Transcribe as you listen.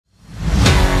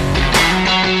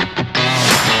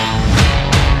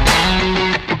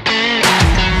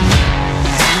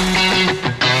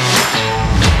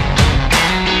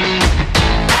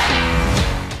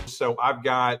I've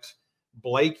got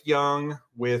Blake Young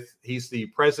he's the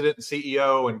president and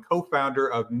CEO and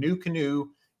co-founder of Nucanoe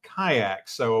Kayak.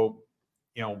 So,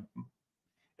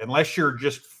 unless you're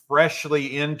just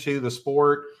freshly into the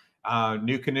sport,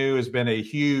 Nucanoe has been a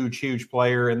huge, huge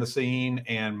player in the scene,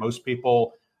 and most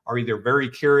people are either very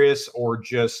curious or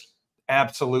just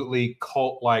absolutely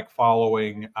cult-like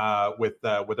following with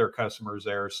their customers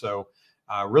there. So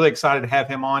really excited to have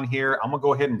him on here. I'm gonna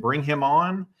go ahead and bring him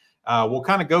on. We'll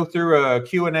kind of go through a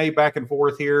Q&A back and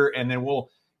forth here, and then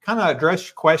we'll kind of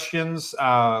address questions,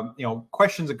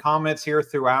 questions and comments here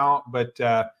throughout, but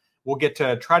we'll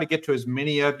try to get to as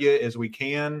many of you as we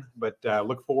can, but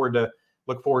look forward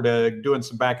to doing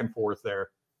some back and forth there.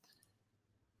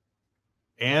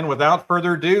 And without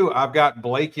further ado, I've got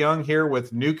Blake Young here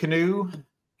with Nucanoe.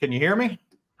 Can you hear me?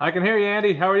 I can hear you,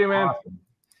 Andy. How are you, man? Awesome.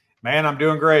 Man, I'm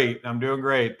doing great. I'm doing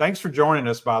great. Thanks for joining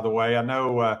us, by the way. I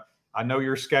know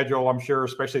your schedule, I'm sure,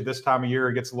 especially this time of year,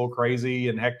 it gets a little crazy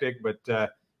and hectic, but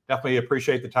definitely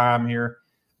appreciate the time here.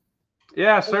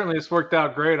 Yeah, certainly. It's worked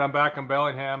out great. I'm back in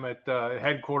Bellingham at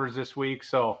headquarters this week,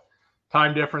 so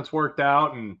time difference worked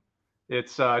out, and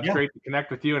it's great to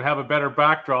connect with you and have a better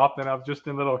backdrop than I'm just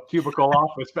in a little cubicle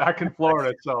office back in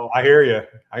Florida. So I hear you.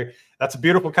 That's a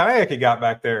beautiful kayak you got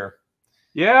back there.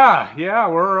 Yeah,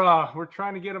 we're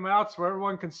trying to get them out so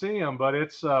everyone can see them, but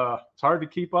it's hard to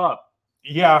keep up.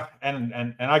 Yeah,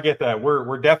 and I get that.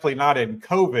 We're definitely not in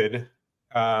COVID.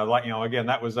 Again,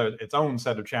 that was its own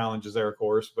set of challenges there, of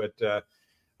course. But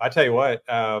I tell you what,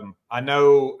 I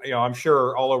know, I'm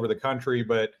sure all over the country,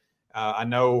 but I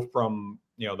know from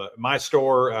my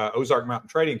store, Ozark Mountain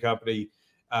Trading Company,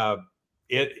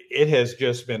 it has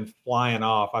just been flying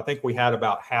off. I think we had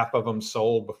about half of them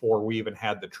sold before we even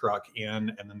had the truck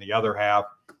in, and then the other half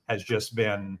has just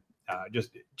been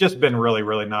been really,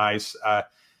 really nice.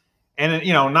 And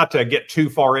not to get too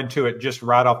far into it just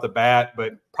right off the bat,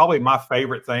 but probably my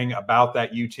favorite thing about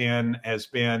that U10 has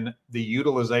been the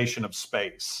utilization of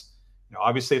space.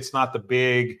 Obviously it's not the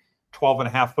big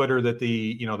 12.5 footer that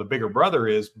the bigger brother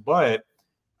is, but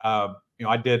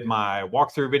I did my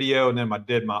walkthrough video and then I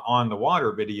did my on the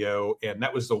water video, and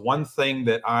that was the one thing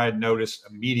that I noticed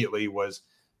immediately was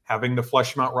having the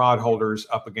flush mount rod holders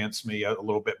up against me a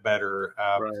little bit better.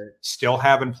 Right. Still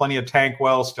having plenty of tank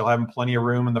wells, still having plenty of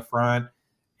room in the front.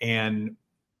 And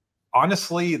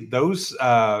honestly, those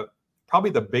probably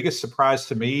the biggest surprise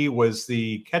to me was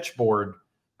the catchboard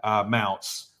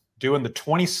mounts, doing the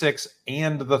 26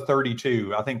 and the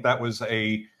 32. I think that was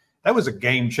a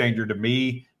game changer to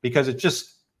me, because it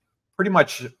just pretty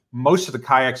much most of the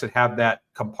kayaks that have that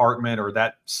compartment or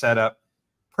that setup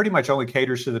pretty much only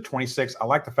caters to the 26. I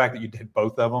like the fact that you did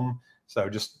both of them. So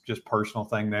just personal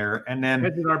thing there. And then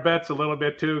hedging our bets a little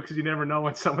bit too, because you never know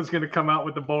when someone's going to come out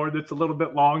with the board that's a little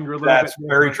bit longer. That's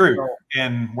very true.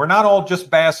 And we're not all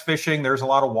just bass fishing. There's a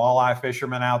lot of walleye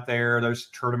fishermen out there. There's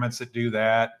tournaments that do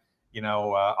that.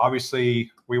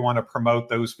 Obviously we want to promote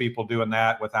those people doing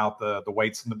that without the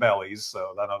weights and the bellies.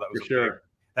 So I know that was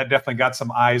that definitely got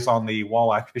some eyes on the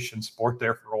walleye fishing sport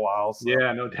there for a while. So.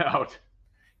 Yeah, no doubt.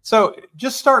 So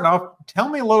just starting off, tell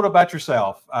me a little about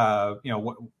yourself.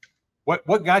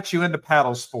 What got you into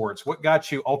paddle sports? What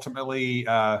got you ultimately,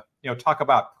 talk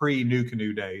about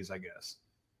pre-Nucanoe days, I guess.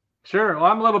 Sure. Well,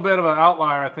 I'm a little bit of an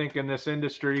outlier, I think, in this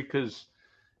industry, because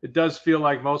it does feel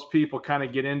like most people kind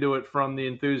of get into it from the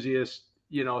enthusiast,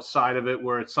 side of it,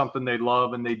 where it's something they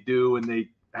love and they do, and they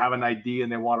have an idea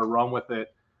and they want to run with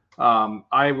it.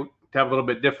 I have a little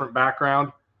bit different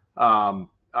background.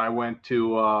 I went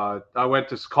to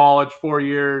college 4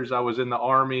 years. I was in the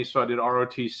Army, so I did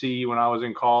ROTC when I was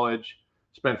in college.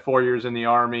 Spent 4 years in the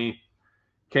Army.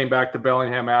 Came back to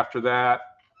Bellingham after that.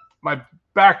 My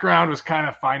background was kind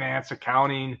of finance,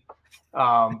 accounting,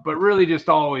 but really just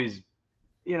always,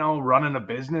 running a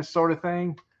business sort of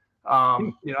thing.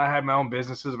 I had my own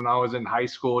businesses when I was in high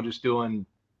school, just doing,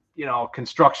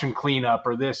 construction cleanup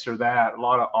or this or that, a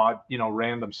lot of odd,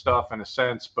 random stuff in a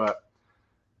sense, but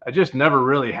I just never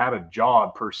really had a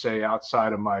job per se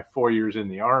outside of my 4 years in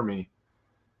the Army.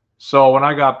 So when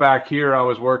I got back here, I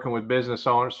was working with business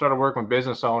owners, started working with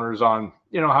business owners on,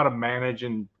 how to manage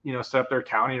and, set up their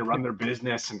accounting and run their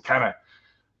business and kind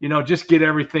of, just get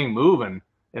everything moving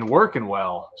and working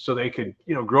well so they could,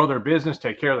 grow their business,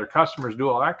 take care of their customers, do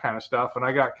all that kind of stuff. And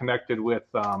I got connected with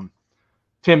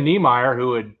Tim Niemeyer,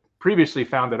 who had previously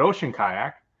founded Ocean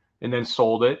Kayak and then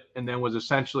sold it and then was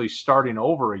essentially starting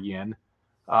over again.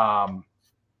 And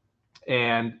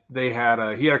he had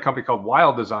a company called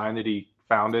Wild Design that he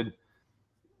founded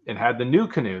and had the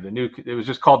Nucanoe. It was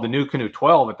just called the Nucanoe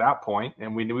 12 at that point,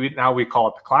 and now we call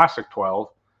it the Classic 12.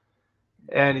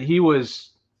 And he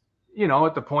was,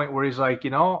 at the point where he's like,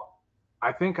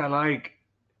 I think I like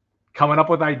coming up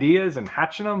with ideas and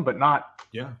hatching them, but not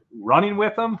running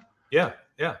with them. Yeah.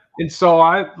 Yeah. And so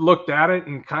I looked at it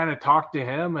and kind of talked to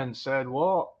him and said,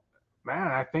 well, man,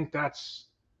 I think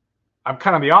I'm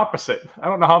kind of the opposite. I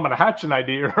don't know how I'm going to hatch an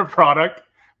idea or a product,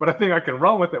 but I think I can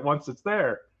run with it once it's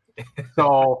there.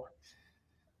 So,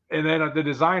 and then the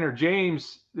designer,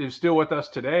 James, is still with us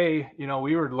today. You know,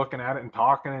 we were looking at it and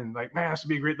talking and like, man, this would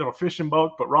be a great little fishing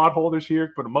boat, put rod holders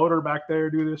here, put a motor back there,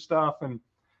 do this stuff. And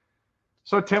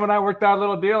so Tim and I worked out a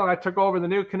little deal, and I took over the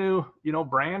Nucanoe,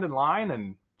 brand and line,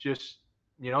 and just,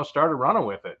 started running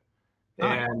with it.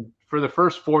 Nice. And for the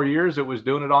first 4 years, it was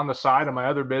doing it on the side of my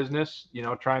other business,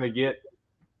 trying to get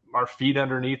our feet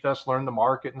underneath us, learn the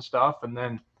market and stuff. And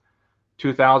then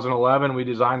 2011, we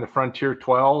designed the Frontier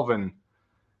 12, and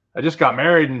I just got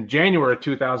married in January of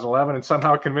 2011 and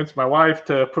somehow convinced my wife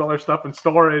to put all her stuff in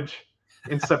storage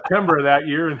in September of that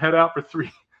year and head out for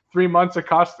three months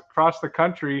across the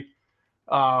country.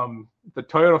 The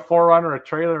Toyota 4Runner, a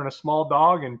trailer, and a small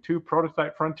dog, and 2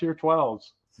 prototype Frontier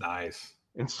 12s. Nice.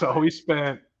 And so we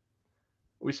spent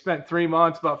 3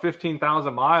 months, about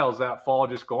 15,000 miles that fall,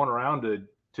 just going around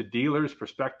to dealers,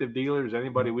 prospective dealers,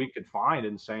 anybody we could find,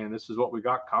 and saying, this is what we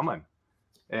got coming.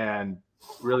 And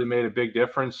really made a big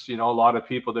difference. A lot of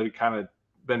people that had kind of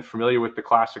been familiar with the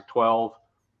Classic 12,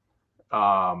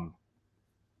 but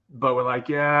we're like,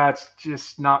 yeah, it's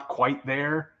just not quite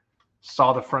there.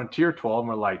 Saw the Frontier 12 and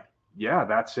we're like, yeah,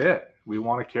 that's it. We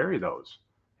want to carry those.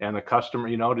 And the customer,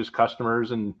 just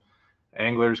customers and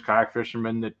anglers, kayak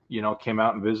fishermen that, came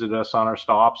out and visited us on our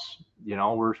stops,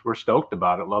 we're stoked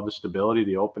about it. Love the stability,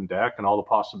 the open deck, and all the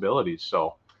possibilities.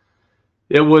 So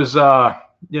it was, it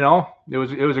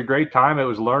was a great time. It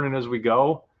was learning as we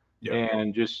go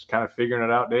and just kind of figuring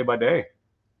it out day by day.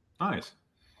 Nice.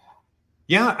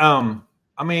 Yeah.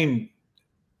 I mean,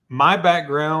 my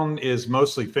background is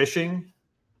mostly fishing,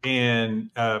 and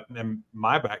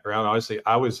my background, obviously,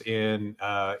 I was in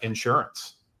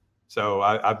insurance. So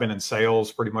I've been in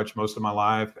sales pretty much most of my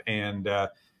life. And,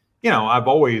 I've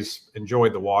always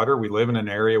enjoyed the water. We live in an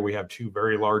area, we have 2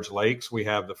 very large lakes. We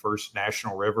have the first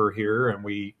national river here, and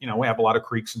we have a lot of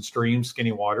creeks and streams,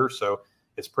 skinny water. So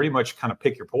it's pretty much kind of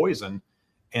pick your poison.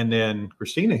 And then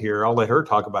Christina here, I'll let her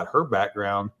talk about her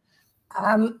background.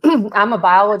 I'm a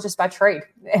biologist by trade,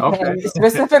 and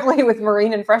specifically with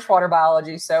marine and freshwater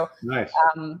biology. So nice.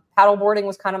 Paddleboarding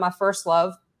was kind of my first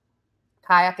love.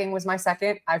 Kayaking was my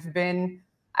second. I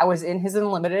was in his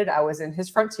Unlimited. I was in his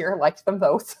Frontier. Liked them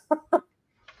both.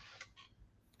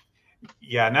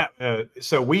 Yeah.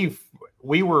 So we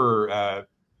were,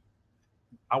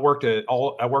 I worked at an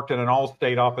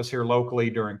Allstate office here locally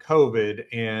during COVID,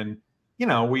 and,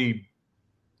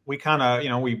 we kind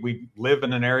of, we live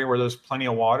in an area where there's plenty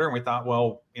of water, and we thought,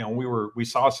 well, we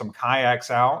saw some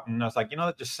kayaks out, and I was like,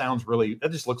 that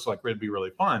just looks like it'd be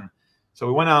really fun. So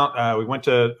we went out, we went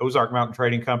to Ozark Mountain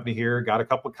Trading Company here, got a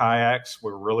couple of kayaks. We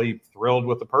were really thrilled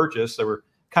with the purchase. They were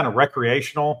kind of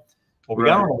recreational. Well, we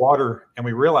got on the water and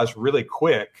we realized really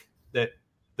quick that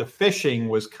the fishing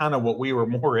was kind of what we were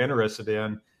more interested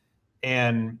in.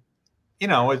 And,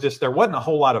 there wasn't a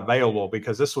whole lot available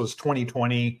because this was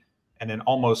 2020 and then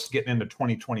almost getting into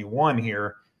 2021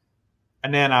 here.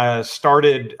 And then I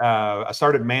started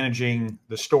managing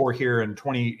the store here in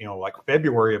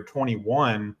February of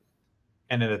 21.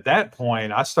 And then at that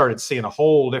point, I started seeing a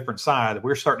whole different side. We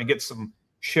were starting to get some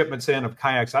shipments in of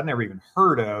kayaks I'd never even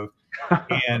heard of.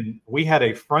 And we had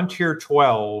a Frontier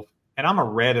 12, and I'm a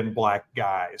red and black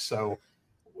guy. So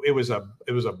it was a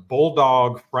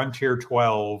Bulldog Frontier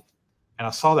 12. And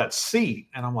I saw that seat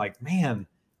and I'm like, man,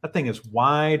 that thing is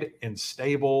wide and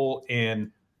stable.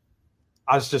 And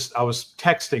I was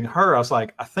texting her. I was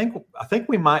like, I think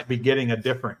we might be getting a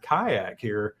different kayak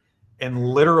here. And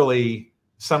literally,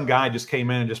 some guy just came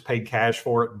in and just paid cash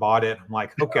for it and bought it. I'm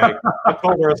like, okay. I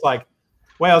told her, it's like,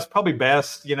 well, it's probably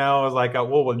best, I was like,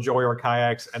 we'll enjoy our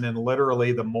kayaks. And then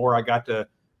literally the more I got to,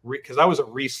 because I was a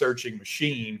researching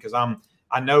machine, because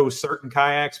I know certain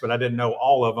kayaks, but I didn't know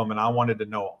all of them, and I wanted to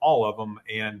know all of them.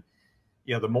 And,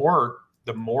 the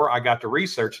more I got to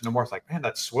research, and the more it's like, man,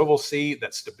 that swivel seat,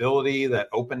 that stability, that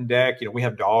open deck, we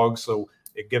have dogs, so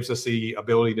it gives us the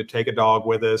ability to take a dog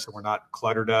with us and we're not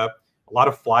cluttered up. A lot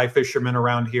of fly fishermen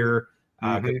around here.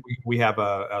 We have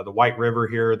the White River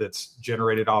here that's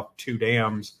generated off 2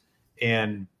 dams,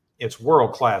 and it's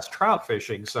world-class trout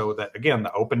fishing. So that, again,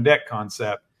 the open deck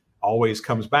concept always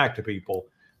comes back to people.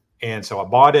 And so I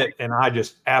bought it, and I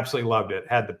just absolutely loved it.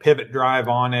 Had the pivot drive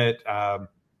on it.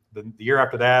 The year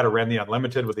after that, I ran the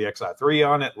Unlimited with the XI3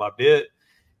 on it. Loved it.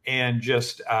 And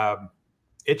just,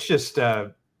 it's just,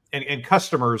 and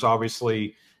customers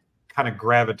obviously kind of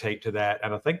gravitate to that.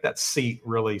 And I think that seat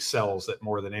really sells it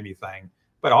more than anything.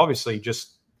 But obviously,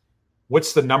 just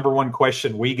what's the number one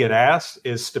question we get asked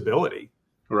is stability.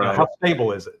 Right. You know, how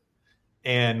stable is it?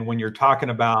 And when you're talking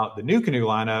about the Nucanoe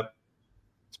lineup,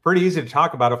 it's pretty easy to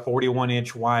talk about a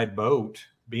 41-inch wide boat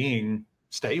being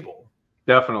stable.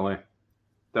 Definitely.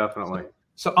 Definitely.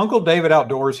 So Uncle David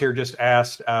Outdoors here just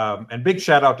asked, and big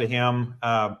shout out to him.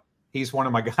 He's one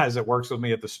of my guys that works with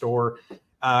me at the store.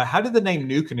 How did the name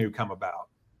Nucanoe come about?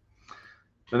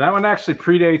 And that one actually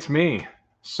predates me.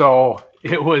 So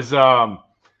it was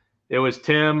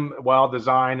Tim, Wild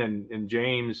Design, and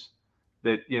James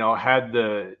that, you know, had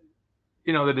the,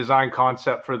 you know, the design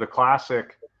concept for the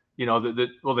classic, you know, the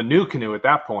Nucanoe at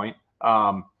that point.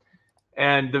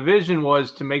 And the vision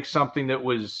was to make something that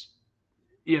was,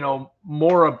 you know,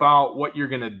 more about what you're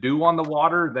going to do on the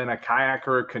water than a kayak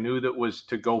or a canoe that was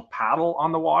to go paddle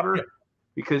on the water. Yeah.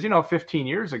 Because, you know, 15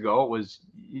 years ago, it was,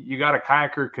 you got a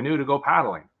kayak or canoe to go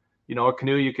paddling. You know, a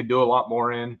canoe you could do a lot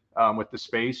more in with the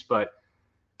space, but,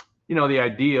 you know, the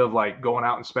idea of like going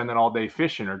out and spending all day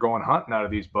fishing or going hunting out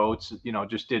of these boats, you know,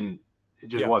 just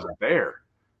wasn't there.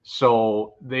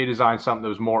 So they designed something that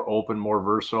was more open, more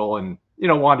versatile, and, you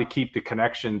know, wanted to keep the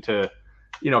connection to,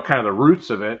 you know, kind of the roots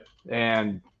of it,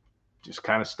 and just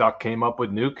kind of came up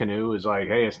with Nucanoe is like,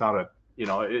 hey, it's not a, you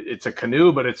know, it's a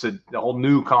canoe, but it's a whole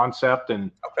new concept,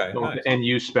 and nice. And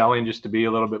use spelling just to be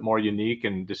a little bit more unique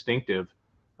and distinctive.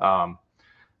 And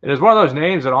it's one of those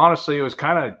names that honestly, it was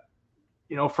kind of,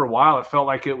 you know, for a while, it felt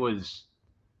like it was,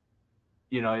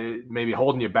 you know, maybe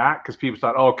holding you back because people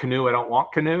thought, oh, canoe, I don't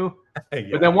want canoe. Yeah.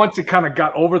 But then once it kind of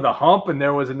got over the hump and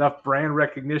there was enough brand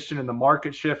recognition and the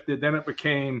market shifted, then it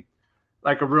became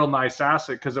like a real nice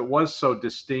asset because it was so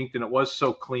distinct and it was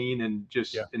so clean and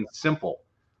just and simple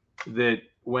that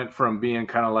went from being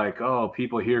kind of like, oh,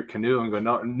 people hear canoe and go,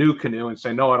 no, Nucanoe, and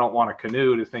say, no, I don't want a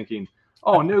canoe, to thinking,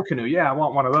 oh, Nucanoe, yeah, I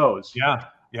want one of those.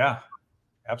 Yeah,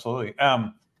 absolutely.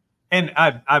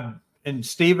 And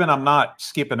Stephen, I'm not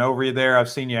skipping over you there. I've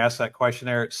seen you ask that question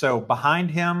there. So behind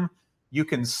him, you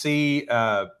can see,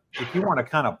 if you want to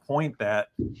kind of point that.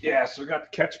 Yeah, so we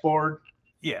got the catch board.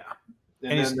 Yeah.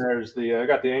 And then there's I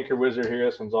got the Anchor Wizard here.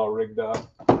 This one's all rigged up.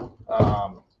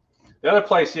 The other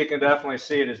place you can definitely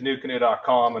see it is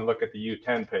nucanoe.com and look at the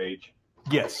U10 page.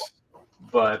 Yes.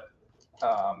 But,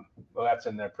 well, that's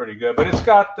in there pretty good. But it's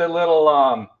got the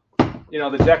little, you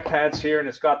know, the deck pads here, and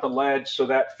it's got the ledge, so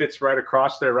that fits right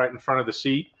across there, right in front of the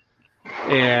seat.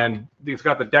 And it's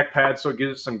got the deck pad, so it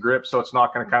gives it some grip, so it's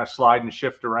not going to kind of slide and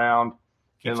shift around.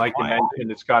 And like you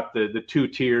mentioned, it's got the two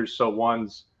tiers, so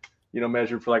one's, you know,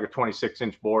 measured for like a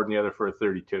 26-inch board and the other for a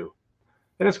 32.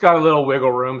 And it's got a little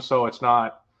wiggle room, so it's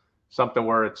not something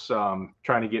where it's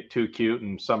trying to get too cute,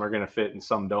 and some are going to fit and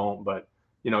some don't, but,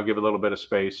 you know, give a little bit of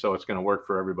space, so it's going to work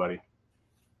for everybody.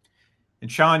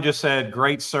 And Sean just said,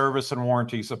 great service and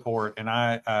warranty support. And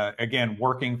I, again,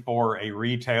 working for a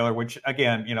retailer, which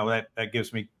again, you know, that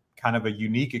gives me kind of a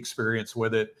unique experience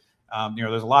with it. You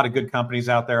know, there's a lot of good companies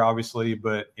out there, obviously,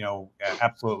 but, you know,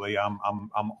 absolutely, I'm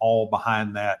all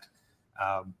behind that.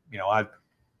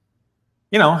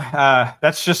 You know,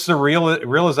 that's just the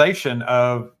realization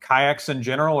of kayaks in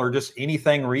general, or just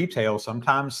anything retail.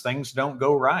 Sometimes things don't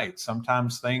go right.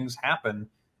 Sometimes things happen.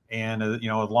 And, you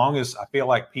know, as long as I feel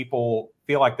like people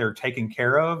feel like they're taken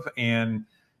care of, and,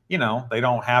 you know, they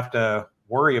don't have to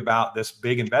worry about this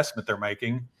big investment they're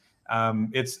making,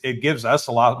 it gives us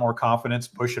a lot more confidence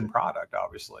pushing product,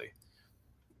 obviously.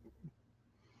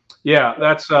 Yeah,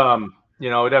 that's, you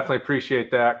know, we definitely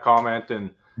appreciate that comment. And,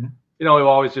 you know, we've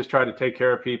always just tried to take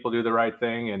care of people, do the right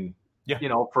thing. And, you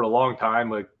know, for a long time,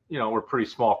 like, you know, we're a pretty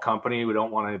small company. We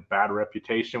don't want a bad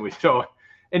reputation. We don't,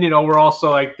 and, you know, we're also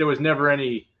like, there was never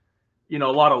any, you know,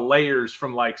 a lot of layers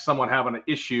from like someone having an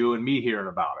issue and me hearing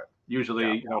about it.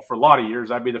 Usually, you know, for a lot of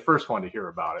years, I'd be the first one to hear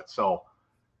about it. So,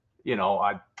 you know,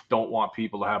 I don't want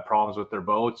people to have problems with their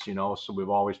boats, you know, so we've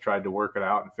always tried to work it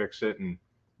out and fix it. And,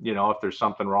 you know, if there's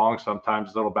something wrong,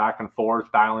 sometimes a little back and forth,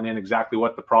 dialing in exactly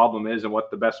what the problem is and what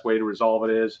the best way to resolve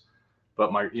it is.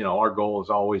 But you know, our goal is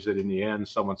always that in the end,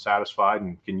 someone's satisfied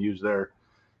and can use their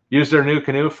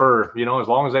Nucanoe for, you know, as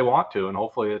long as they want to. And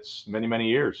hopefully it's many, many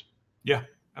years. Yeah,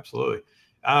 absolutely.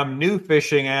 New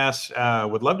Fishing asks,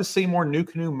 would love to see more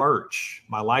Nucanoe merch.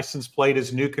 My license plate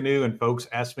is Nucanoe, and folks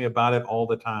ask me about it all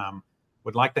the time.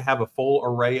 Would like to have a full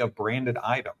array of branded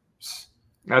items.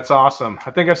 That's awesome. I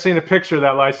think I've seen a picture of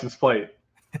that license plate.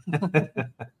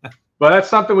 But that's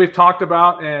something we've talked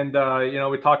about, and you know,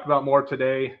 we talked about more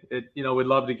today. You know, we'd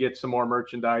love to get some more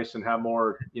merchandise and have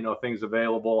more, you know, things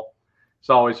available. It's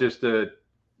always just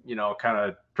you know, kind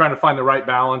of trying to find the right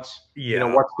balance. You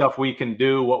know, what stuff we can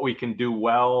do, what we can do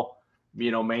well,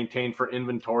 maintain for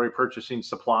inventory, purchasing,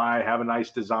 supply, have a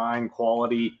nice design,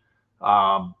 quality,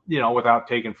 without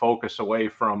taking focus away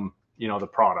from, the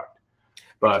product.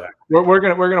 But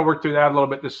exactly. we're gonna work through that a little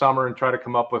bit this summer and try to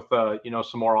come up with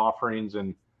some more offerings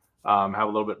and have a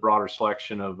little bit broader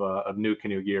selection of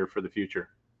Nucanoe gear for the future.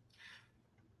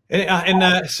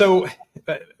 So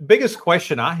biggest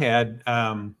question I had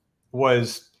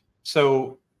was,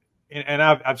 and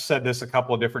I've said this a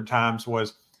couple of different times,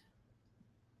 was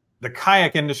the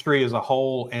kayak industry as a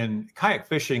whole and kayak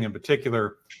fishing in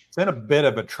particular, it's in a bit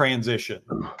of a transition.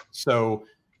 So,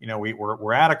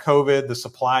 we're out of COVID. The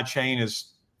supply chain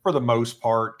is, for the most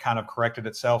part, kind of corrected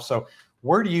itself. So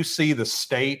where do you see the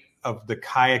state of the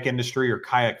kayak industry or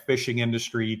kayak fishing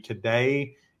industry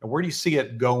today? And where do you see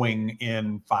it going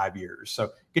in 5 years? So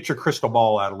get your crystal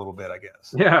ball out a little bit, I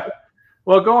guess. Yeah.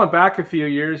 Well, going back a few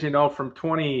years, from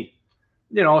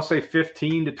say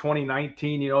 15 to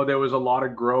 2019, there was a lot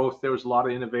of growth. There was a lot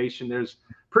of innovation. There's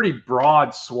pretty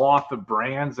broad swath of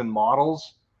brands and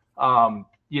models, that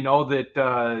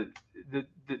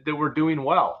were doing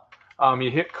well. You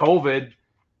hit COVID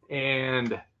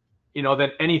and,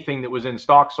 then anything that was in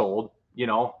stock sold,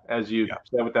 as you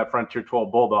said with that Frontier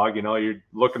 12 Bulldog, you're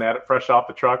looking at it fresh off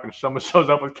the truck and someone shows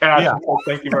up with cash. And says,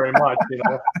 thank you very much.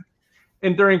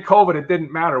 And during COVID, it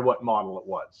didn't matter what model it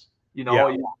was,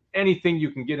 anything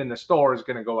you can get in the store is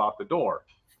going to go out the door.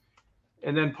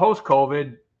 And then post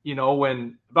COVID,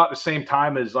 when about the same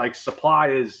time as like supply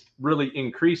is really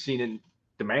increasing and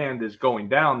demand is going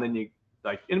down, then you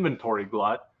like inventory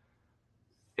glut.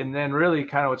 And then really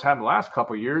kind of what's happened the last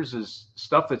couple of years is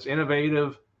stuff that's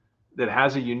innovative, that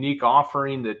has a unique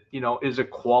offering, that, is a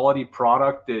quality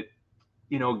product that,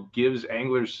 gives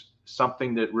anglers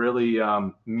something that really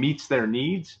meets their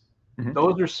needs. Mm-hmm.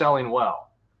 Those are selling well.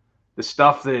 The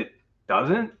stuff that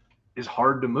doesn't is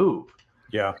hard to move.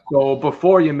 Yeah. So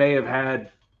before you may have had,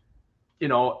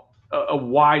 a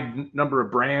wide number of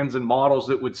brands and models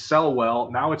that would sell well.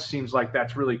 Now it seems like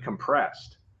that's really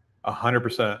compressed.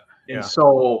 100%. And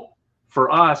so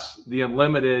for us, the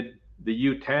Unlimited, the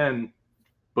U10,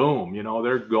 boom,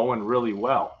 they're going really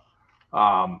well.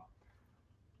 So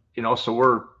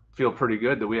feel pretty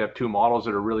good that we have two models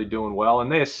that are really doing well.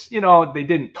 And this, they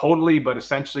didn't totally, but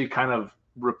essentially kind of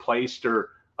replaced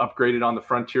or upgraded on the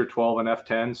Frontier 12 and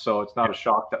F10. So it's not a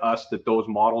shock to us that those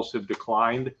models have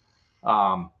declined.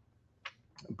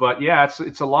 But yeah,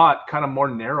 it's a lot kind of more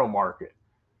narrow market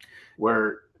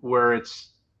where it's,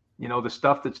 the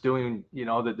stuff that's doing,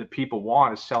 that the people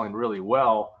want is selling really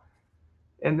well.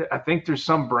 And I think there's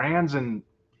some brands in,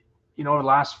 the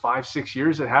last 5-6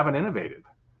 years that haven't innovated.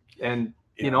 And,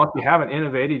 if you haven't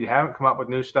innovated, you haven't come up with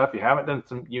new stuff, you haven't done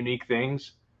some unique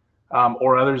things,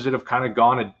 or others that have kind of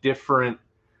gone a different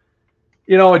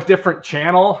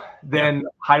channel than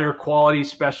higher quality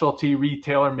specialty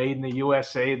retailer made in the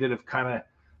USA that have kind of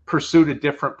pursued a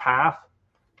different path.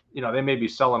 They may be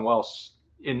selling well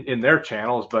in their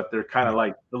channels, but they're kind of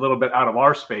like a little bit out of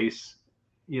our space,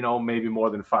 maybe more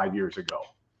than 5 years ago.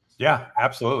 Yeah,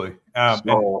 absolutely.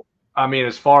 So,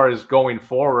 as far as going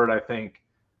forward, I think,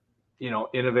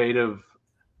 innovative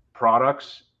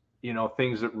products,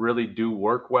 things that really do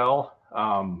work well.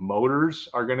 Motors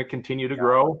are going to continue to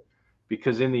grow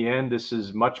because in the end, this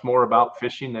is much more about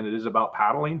fishing than it is about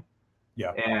paddling.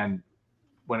 Yeah. And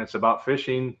when it's about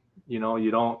fishing,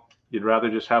 you'd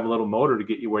rather just have a little motor to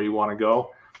get you where you want to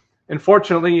go. And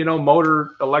fortunately,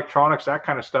 motor electronics, that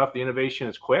kind of stuff, the innovation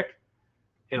is quick.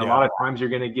 And a lot of times you're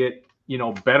going to get,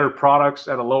 better products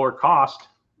at a lower cost,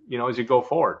 as you go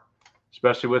forward,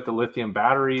 especially with the lithium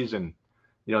batteries and,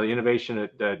 the innovation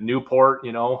at Newport,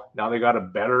 now they got a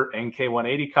better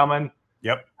NK180 coming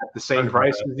at the same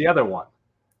price as the other one.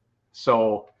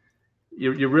 So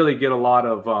you really get a lot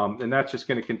of, and that's just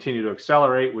going to continue to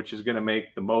accelerate, which is going to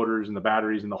make the motors and the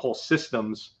batteries and the whole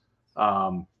systems,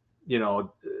 bring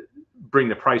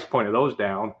the price point of those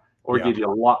down or give you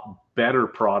a lot better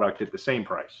product at the same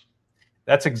price.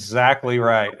 That's exactly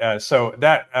right. So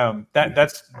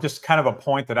that's just kind of a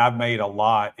point that I've made a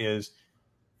lot is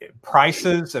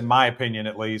prices, in my opinion,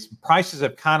 at least, prices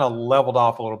have kind of leveled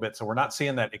off a little bit. So we're not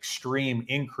seeing that extreme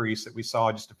increase that we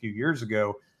saw just a few years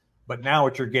ago. But now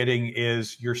what you're getting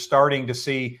is you're starting to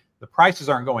see the prices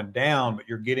aren't going down, but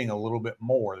you're getting a little bit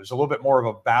more. There's a little bit more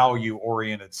of a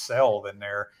value-oriented sell than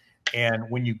there. And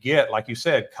when you get, like you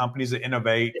said, companies that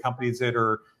innovate, companies that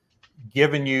are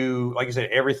giving you, like you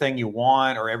said, everything you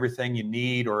want or everything you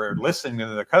need or listening to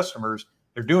the customers,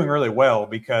 they're doing really well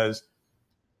because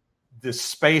the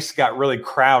space got really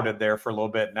crowded there for a little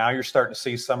bit. Now you're starting to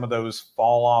see some of those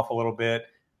fall off a little bit.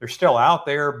 They're still out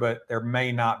there, but there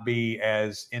may not be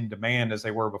as in demand as they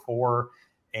were before.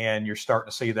 and you're starting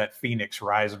to see that phoenix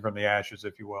rising from the ashes,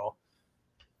 if you will.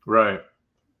 Right.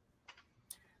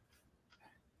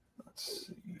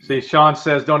 Let's see, Sean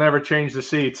says, don't ever change the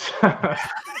seats.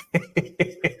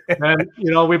 And,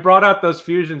 you know, we brought out those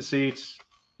Fusion seats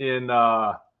in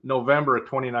November of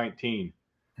 2019.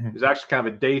 It was actually kind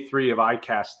of a day 3 of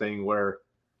ICAST thing where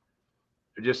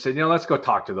I just said, you know, let's go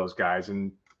talk to those guys.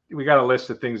 And we got a list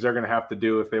of things they're going to have to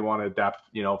do if they want to adapt,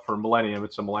 you know, for Millennium.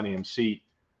 It's a Millennium seat.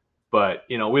 But,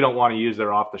 you know, we don't want to use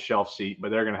their off-the-shelf seat,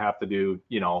 but they're going to have to do,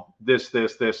 you know, this,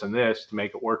 and this to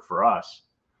make it work for us.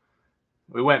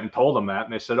 We went and told them that,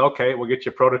 and they said, okay, we'll get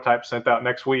you a prototype sent out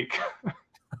next week.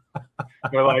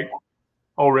 We're like,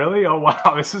 oh, really? Oh,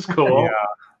 wow, this is cool. Yeah.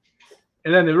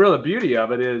 And then the real beauty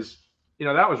of it is, you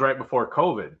know, that was right before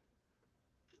COVID.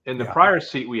 And the prior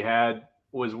seat we had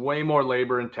was way more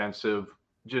labor intensive,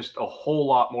 just a whole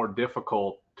lot more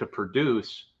difficult to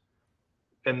produce.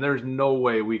 And there's no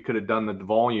way we could have done the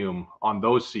volume on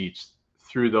those seats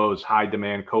through those high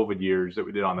demand COVID years that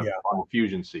we did on the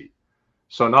Fusion seat.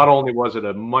 So not only was it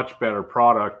a much better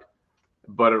product,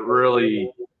 but it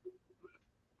really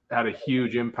had a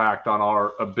huge impact on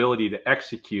our ability to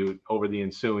execute over the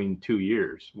ensuing 2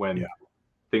 years when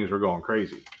things were going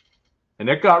crazy. And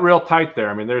it got real tight there.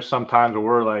 I mean, there's some times where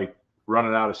we're like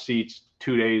running out of seats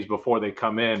 2 days before they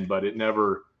come in, but it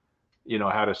never, you know,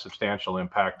 had a substantial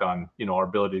impact on, you know, our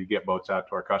ability to get boats out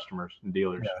to our customers and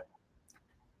dealers.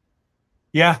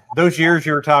 Yeah, those years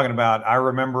you were talking about, I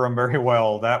remember them very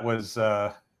well. That was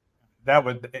the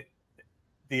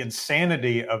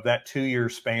insanity of that 2 year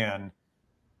span.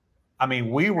 I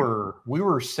mean, we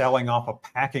were selling off a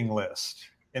packing list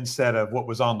instead of what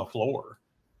was on the floor.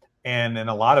 And in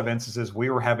a lot of instances, we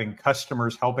were having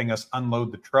customers helping us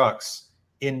unload the trucks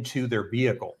into their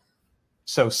vehicle.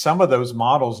 So some of those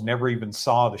models never even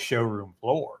saw the showroom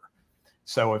floor.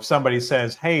 So if somebody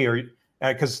says, hey, are you,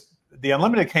 because the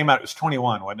Unlimited came out, it was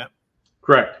 21, wasn't it?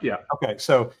 Correct. Yeah. Okay.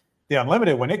 So the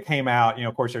Unlimited, when it came out, you know,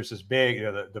 of course, there's this big, you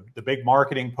know, the big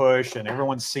marketing push, and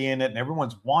everyone's seeing it and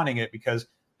everyone's wanting it because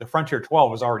the Frontier 12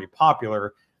 was already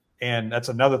popular. And that's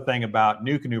another thing about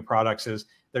Nucanoe products is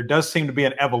there does seem to be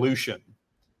an evolution.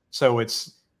 So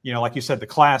it's, you know, like you said, the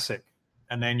Classic,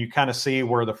 and then you kind of see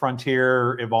where the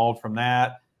Frontier evolved from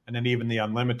that, and then even the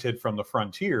Unlimited from the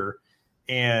Frontier.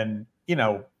 And, you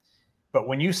know, but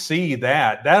when you see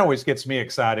that, that always gets me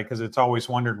excited because it's always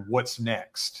wondered what's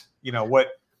next, you know, what,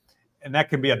 and that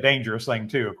can be a dangerous thing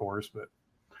too, of course. But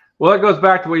well, it goes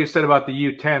back to what you said about the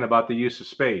U10, about the use of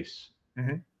space.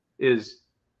 Is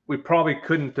we probably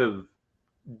couldn't have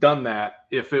done that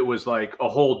if it was like a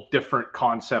whole different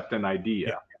concept and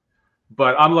idea.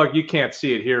 But I'm like, you can't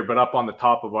see it here, but up on the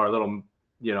top of our little,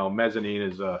 you know, mezzanine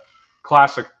is a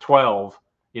Classic 12,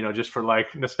 you know, just for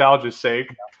like nostalgia's sake.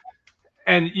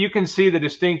 And you can see the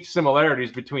distinct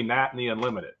similarities between that and the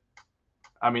Unlimited.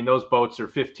 I mean, those boats are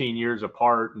 15 years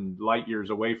apart and light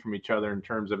years away from each other in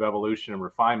terms of evolution and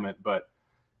refinement. But,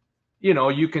 you know,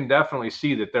 you can definitely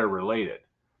see that they're related.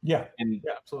 Yeah, and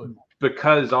absolutely.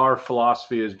 Because our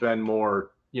philosophy has been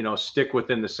more, you know, stick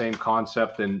within the same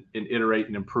concept and iterate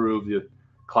and improve the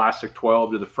Classic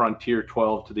 12 to the Frontier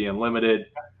 12 to the Unlimited.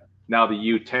 Now the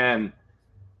U10,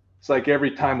 it's like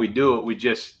every time we do it, we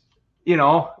just, you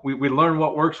know, we learn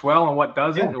what works well and what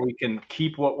doesn't, and we can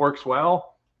keep what works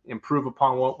well, improve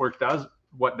upon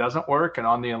what doesn't work. And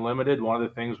on the Unlimited, one of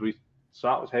the things we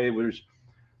saw was, hey,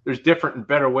 there's different and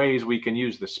better ways we can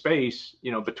use the space,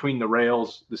 you know, between the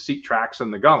rails, the seat tracks,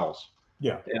 and the gunnels.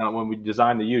 Yeah. You know, when we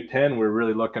designed the U10, we're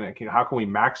really looking at, you know, how can we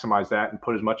maximize that and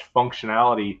put as much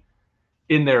functionality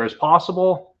in there as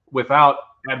possible without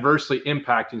adversely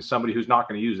impacting somebody who's not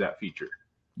going to use that feature.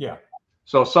 Yeah.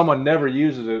 So if someone never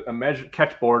uses a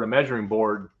catch board, a measuring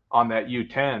board on that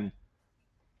U10,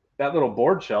 that little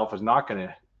board shelf is not going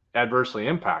to adversely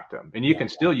impact them. And you can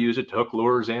still use it to hook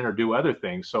lures in or do other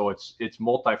things. So it's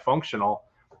multifunctional,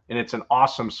 and it's an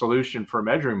awesome solution for a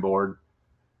measuring board,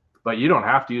 but you don't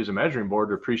have to use a measuring board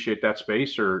to appreciate that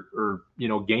space or you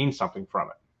know, gain something from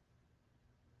it.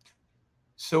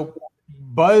 So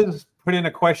Buzz put in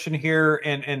a question here,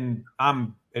 and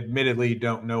I'm admittedly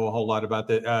don't know a whole lot about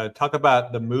that. Talk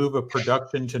about the move of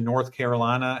production to North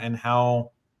Carolina and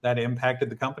how that impacted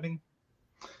the company.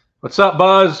 What's up,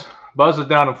 Buzz? Buzz is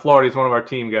down in Florida. He's one of our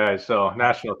team guys, so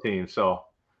national team. So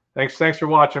thanks for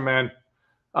watching, man.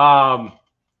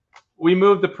 We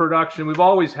moved the production. We've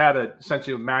always had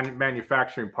essentially a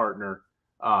manufacturing partner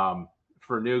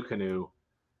for Nucanoe,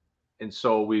 and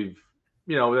so we've,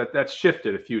 you know, that's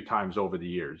shifted a few times over the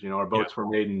years. You know, our boats were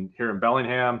made here in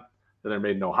Bellingham, then they're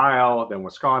made in Ohio, then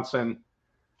Wisconsin,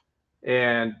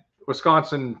 and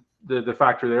Wisconsin, the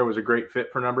factory there was a great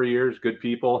fit for a number of years, good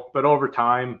people. But over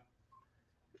time,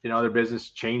 their business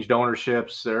changed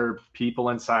ownerships, their people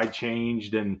inside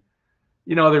changed. And,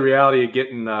 the reality of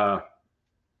getting,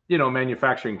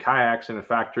 manufacturing kayaks in a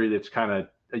factory that's kind of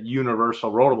a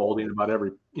universal rotomolding about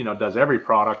every, does every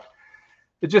product,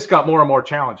 it just got more and more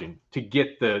challenging to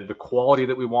get the quality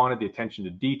that we wanted, the attention to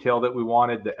detail that we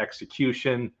wanted, the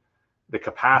execution, the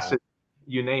capacity,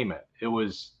 you name it. It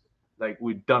was like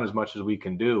we've done as much as we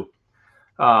can do.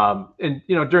 And,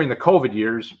 during the COVID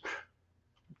years,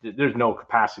 there's no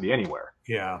capacity anywhere.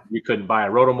 Yeah. You couldn't buy a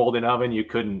rotomolding oven. You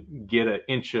couldn't get an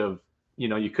inch of,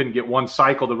 you couldn't get one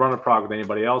cycle to run a product with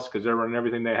anybody else because they're running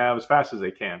everything they have as fast as they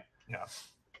can. Yeah.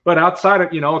 But outside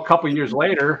of, a couple of years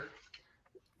later,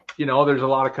 there's a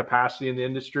lot of capacity in the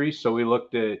industry. So we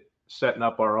looked at setting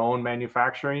up our own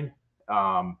manufacturing.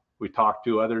 We talked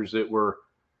to others that were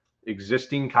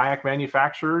existing kayak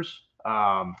manufacturers.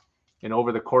 And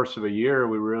over the course of a year,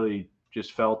 we really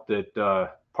just felt that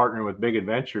partnering with Big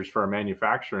Adventures for our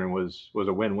manufacturing was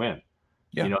a win-win.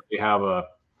 Yeah. They have a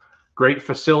great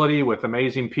facility with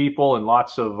amazing people and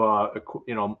lots of,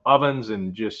 ovens,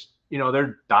 and just,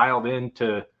 they're dialed in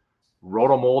to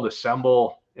rotomold,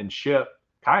 assemble, and ship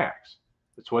kayaks.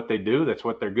 That's what they do. That's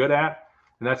what they're good at.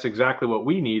 And that's exactly what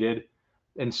we needed.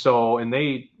 And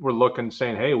they were looking,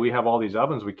 saying, hey, we have all these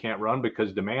ovens we can't run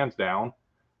because demand's down.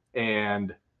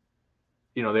 And,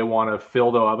 they want to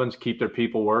fill the ovens, keep their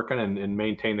people working, and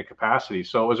maintain the capacity.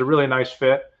 So it was a really nice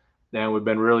fit. And we've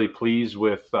been really pleased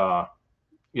with,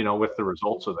 with the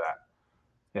results of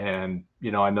that. And,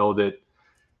 I know that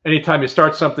anytime you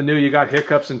start something new, you got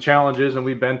hiccups and challenges, and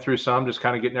we've been through some, just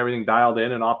kind of getting everything dialed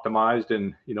in and optimized.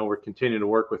 And, we're continuing to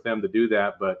work with them to do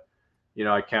that. But,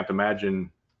 I can't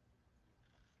imagine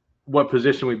what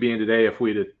position we'd be in today if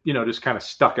we'd, just kind of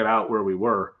stuck it out where we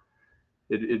were.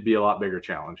 It'd be a lot bigger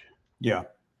challenge. Yeah.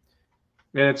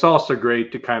 And it's also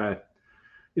great to kind of,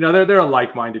 they're a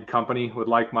like-minded company with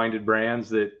like-minded brands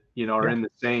that, are in the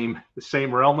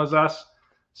same realm as us.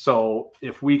 So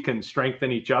if we can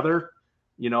strengthen each other,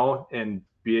 and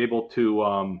be able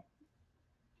to,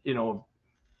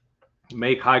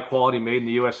 make high quality made in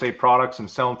the USA products and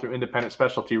sell them through independent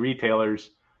specialty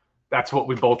retailers, that's what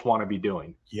we both want to be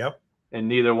doing. Yep. And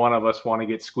neither one of us want to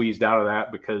get squeezed out of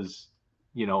that because,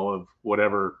 of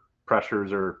whatever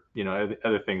pressures or,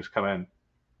 other things come in.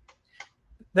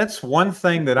 That's one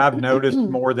thing that I've noticed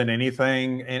more than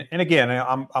anything. And again,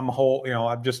 I'm a whole,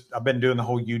 I've been doing the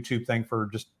whole YouTube thing for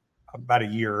just about a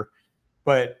year,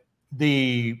 but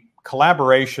the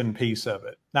collaboration piece of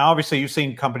it. Now, obviously you've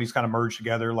seen companies kind of merge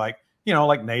together, like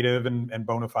Native and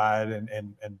Bonafide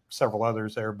and several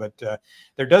others there, but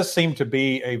there does seem to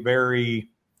be a very,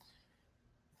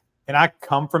 and I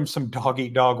come from some dog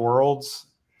eat dog worlds.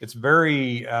 It's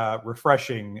very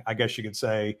refreshing, I guess you could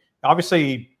say.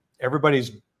 Obviously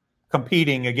everybody's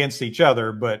competing against each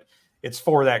other, but it's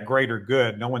for that greater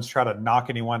good. No one's trying to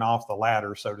knock anyone off the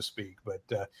ladder, so to speak.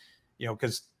 But,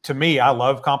 because to me, I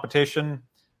love competition.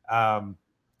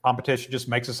 Competition just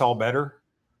makes us all better.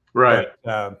 Right.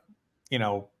 But,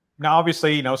 now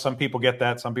obviously, some people get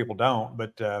that, some people don't,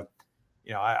 but,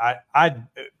 I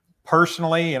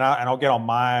personally, and I'll get on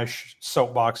my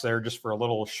soapbox there just for a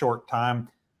little short time,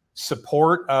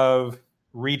 support of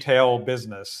retail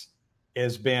business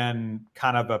has been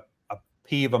kind of a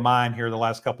peeve of mine here the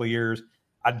last couple of years.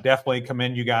 I definitely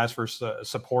commend you guys for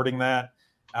supporting that.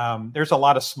 There's a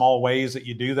lot of small ways that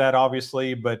you do that,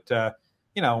 obviously, but the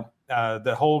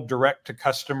whole direct to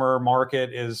customer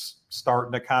market is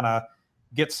starting to kind of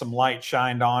get some light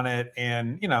shined on it.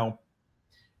 And,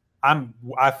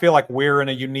 I feel like we're in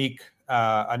a unique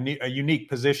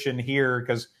position here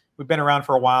because we've been around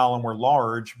for a while and we're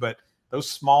large, but those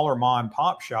smaller mom and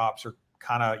pop shops are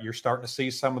you're starting to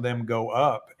see some of them go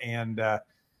up, and that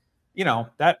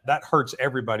hurts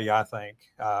everybody. I think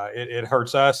it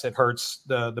hurts us. It hurts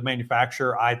the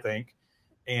manufacturer, I think,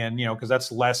 and because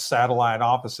that's less satellite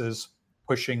offices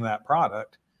pushing that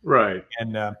product, right?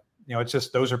 And it's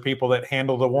just those are people that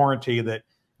handle the warranty. That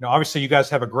obviously you guys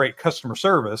have a great customer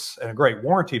service and a great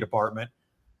warranty department,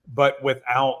 but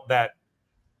without that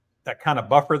kind of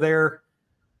buffer there,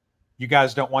 you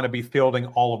guys don't want to be fielding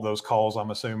all of those calls,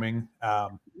 I'm assuming.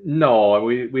 No,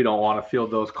 we don't want to field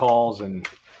those calls. And,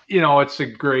 it's a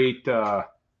great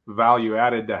value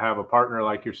added to have a partner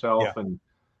like yourself. Yeah.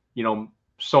 And,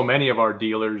 so many of our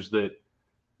dealers that,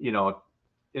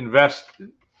 invest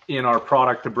in our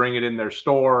product to bring it in their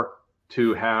store,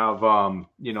 to have,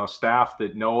 staff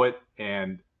that know it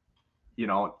and,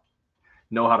 know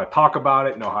how to talk about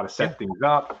it, know how to set things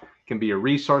up, can be a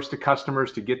resource to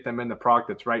customers to get them in the product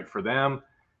that's right for them,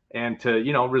 and to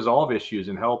resolve issues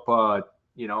and help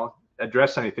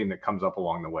address anything that comes up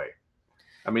along the way.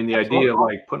 I mean, the Absolutely. idea of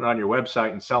like putting it on your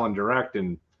website and selling direct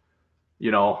and,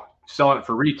 selling it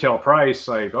for retail price,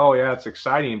 like, oh yeah, it's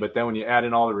exciting. But then when you add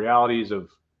in all the realities of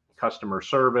customer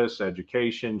service,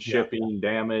 education, shipping,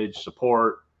 damage,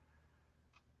 support,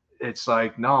 it's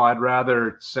like, no, I'd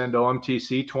rather send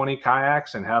OMTC 20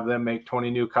 kayaks and have them make 20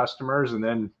 new customers and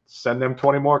then send them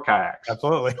 20 more kayaks.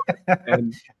 Absolutely.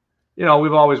 And,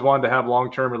 we've always wanted to have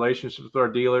long-term relationships with our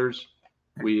dealers.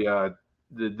 We,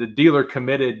 the dealer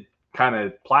committed kind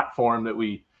of platform that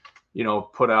we,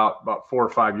 put out about 4 or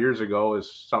 5 years ago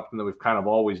is something that we've kind of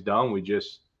always done. We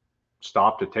just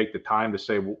stopped to take the time to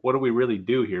say, well, what do we really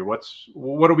do here? What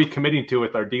are we committing to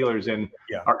with our dealers and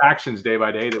our actions day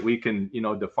by day that we can,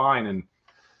 define? And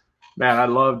man, I'd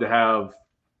love to have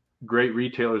great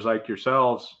retailers like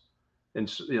yourselves.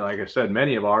 And like I said,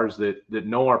 many of ours that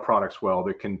know our products well,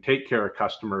 that can take care of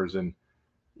customers and,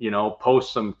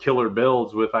 post some killer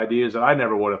builds with ideas that I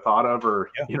never would have thought of, or,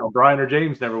 Brian or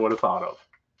James never would have thought of.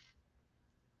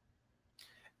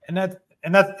 And that,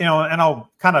 and I'll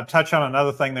kind of touch on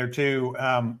another thing there too.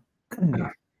 I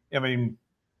mean,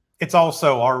 it's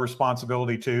also our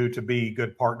responsibility to be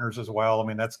good partners as well. I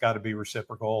mean, that's got to be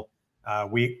reciprocal.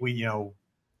 We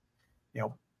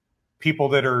people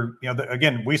that are,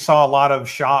 again, we saw a lot of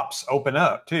shops open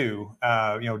up too,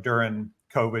 during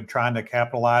COVID, trying to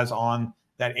capitalize on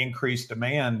that increased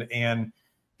demand. And,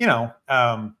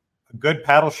 a good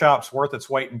paddle shop's worth its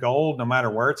weight in gold, no matter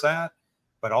where it's at.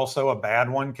 But also a bad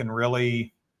one can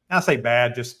really, I say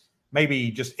bad,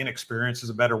 maybe inexperience is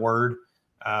a better word,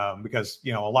 because,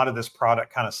 a lot of this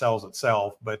product kind of sells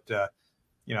itself. But, I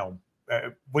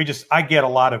get a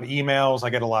lot of emails, I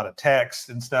get a lot of texts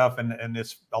and stuff. And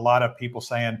it's a lot of people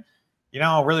saying,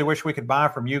 I really wish we could buy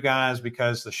from you guys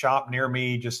because the shop near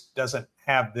me just doesn't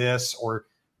have this. Or,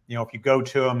 if you go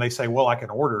to them, they say, well, I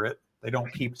can order it. They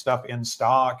don't keep stuff in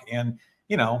stock, and,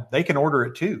 they can order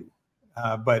it too.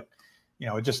 But,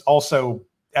 it just also,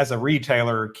 as a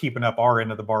retailer, keeping up our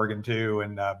end of the bargain too,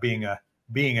 and being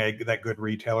that good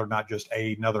retailer, not just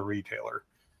another retailer.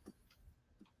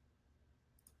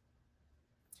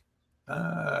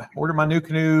 Ordered my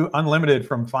Nucanoe Unlimited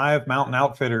from 5 Mountain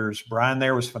Outfitters. Brian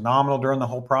there was phenomenal during the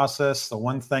whole process. The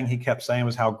one thing he kept saying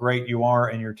was how great you are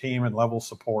and your team and level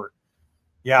support.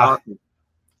 Yeah. Awesome.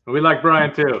 We like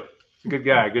Brian too. Good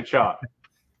guy. Good shot.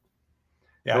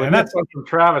 Yeah. And that's one from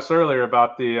Travis earlier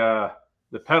about the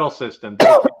pedal system.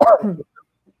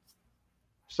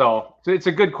 So it's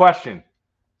a good question.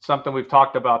 Something we've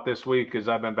talked about this week as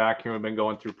I've been back here. We've been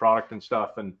going through product and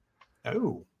stuff. And,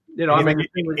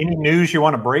 any news you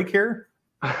want to break here?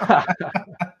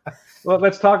 Well,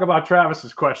 let's talk about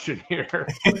Travis's question here.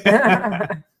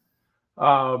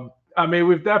 I mean,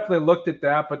 we've definitely looked at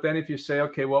that, but then if you say,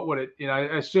 okay, what would it, I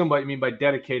assume what you mean by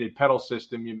dedicated pedal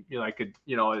system, through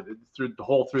the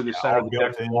hole through the center of the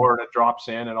deck floor, and it drops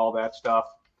in and all that stuff.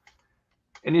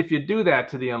 And if you do that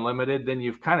to the Unlimited, then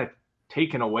you've kind of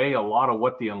taken away a lot of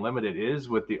what the Unlimited is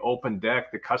with the open deck,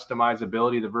 the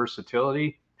customizability, the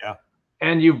versatility. Yeah.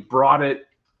 And you've brought it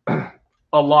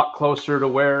a lot closer to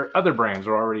where other brands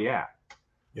are already at.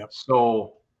 Yep.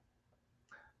 So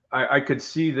I could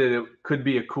see that it could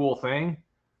be a cool thing,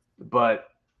 but,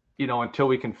 until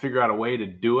we can figure out a way to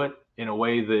do it in a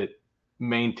way that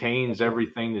maintains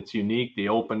everything that's unique, the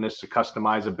openness, the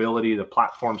customizability, the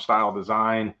platform style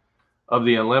design of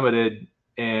the Unlimited,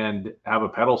 and have a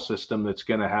pedal system that's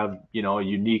going to have, a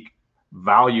unique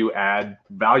value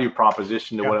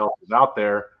proposition to what else is out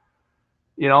there,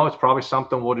 it's probably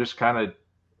something we'll just kind of,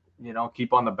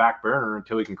 keep on the back burner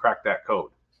until we can crack that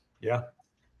code. Yeah.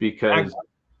 Because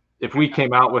if we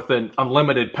came out with an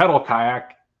Unlimited pedal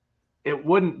kayak,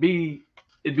 it'd be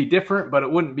different, but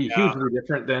it wouldn't be hugely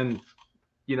different than,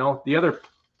 the other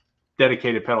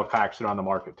dedicated pedal kayaks that are on the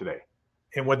market today.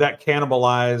 And would that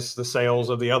cannibalize the sales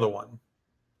of the other one?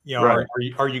 Right.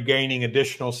 Are you gaining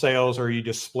additional sales, or are you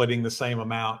just splitting the same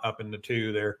amount up into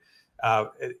two there?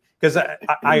 Because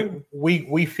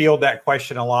we field that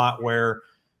question a lot, where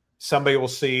somebody will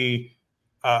see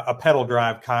a pedal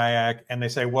drive kayak and they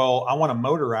say, well, I want to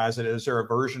motorize it. Is there a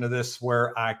version of this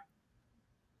where I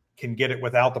can get it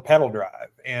without the pedal drive?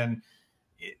 And,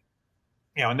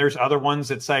 and there's other ones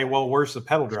that say, well, where's the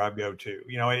pedal drive go to?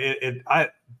 I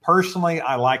personally,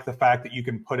 I like the fact that you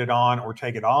can put it on or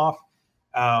take it off.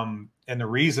 And the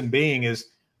reason being is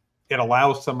it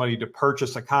allows somebody to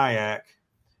purchase a kayak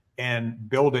and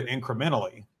build it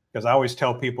incrementally. Because I always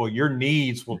tell people your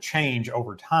needs will change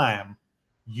over time.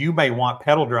 You may want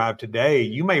pedal drive today.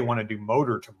 You may want to do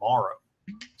motor tomorrow.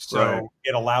 So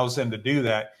it allows them to do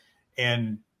that.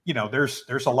 And,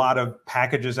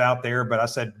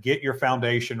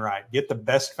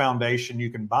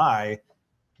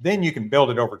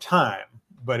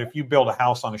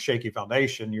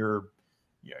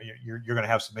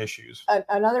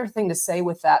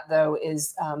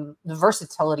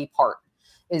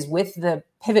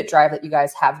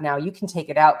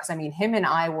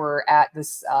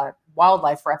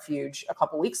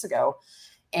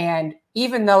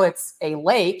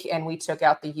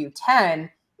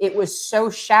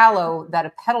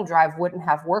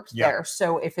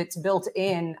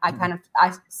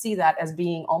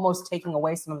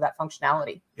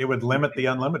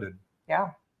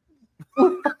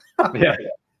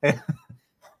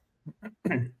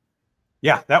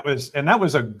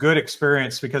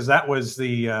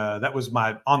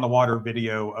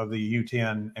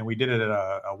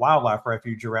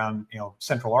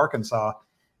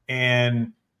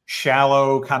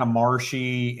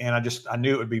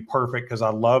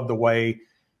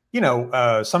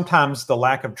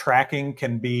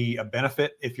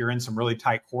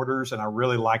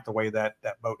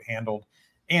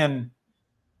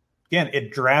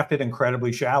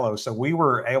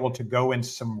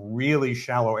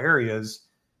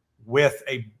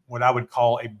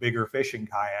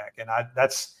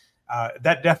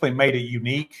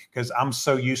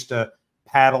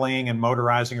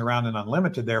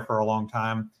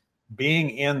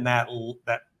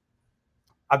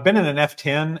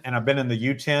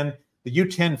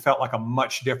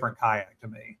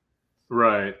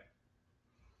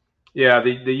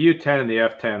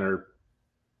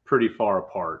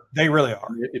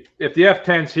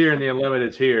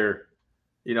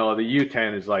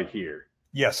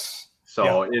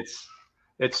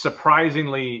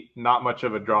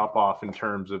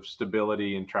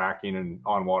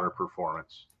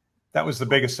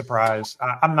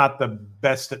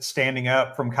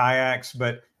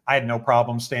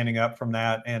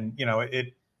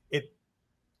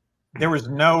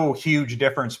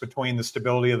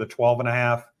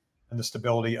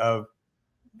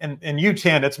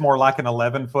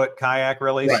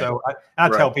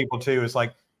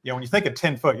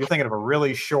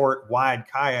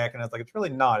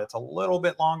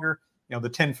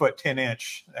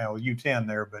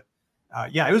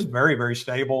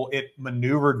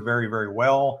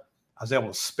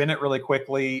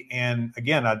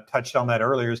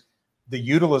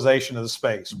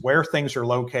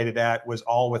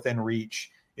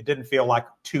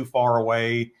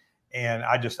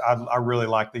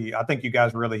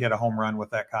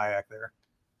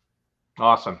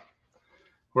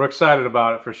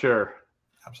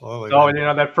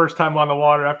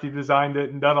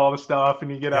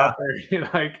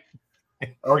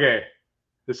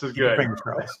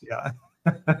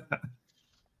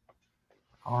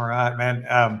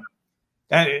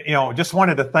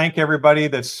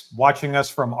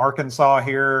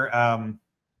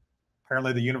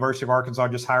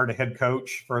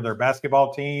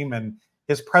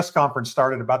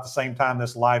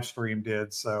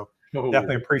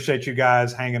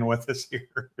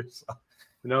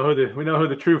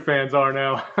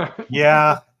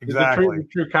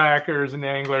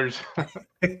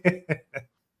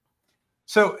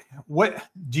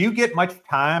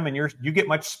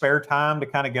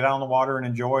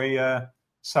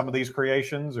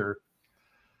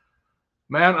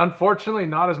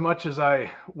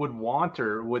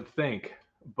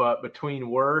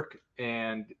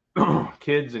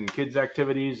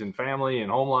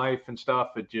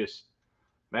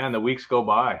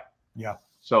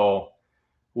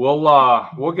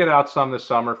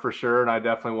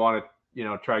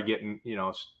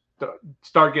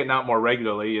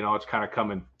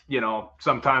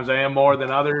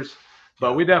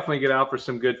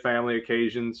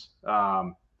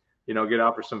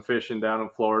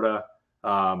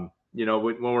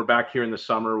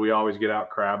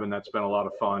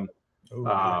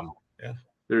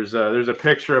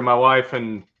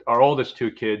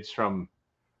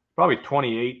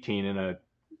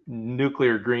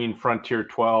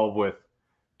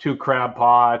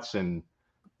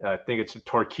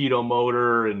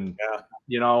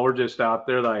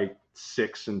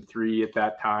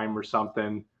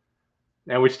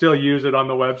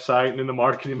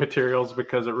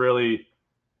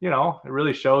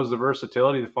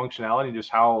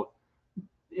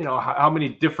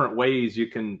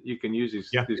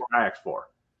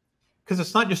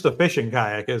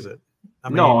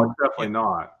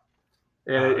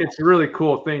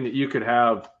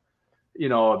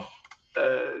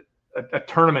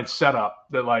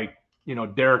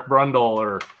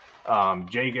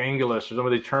 Jake Angelus or some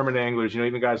of the tournament anglers, you know,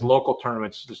 even guys, local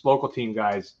tournaments, just local team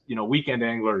guys, you know, weekend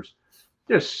anglers,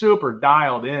 just super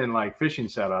dialed in like fishing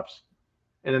setups.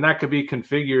 And then that could be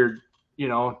configured, you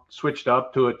know, switched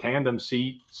up to a tandem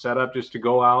seat setup just to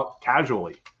go out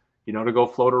casually, you know, to go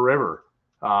float a river,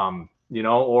 you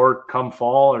know, or come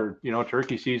fall or, you know,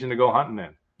 turkey season to go hunting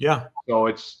in. Yeah.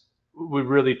 So we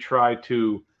really try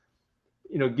to,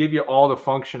 you know, give you all the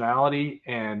functionality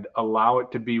and allow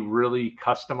it to be really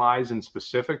customized and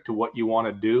specific to what you want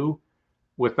to do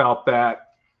without that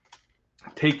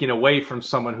taking away from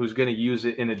someone who's going to use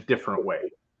it in a different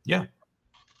way. Yeah,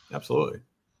 absolutely.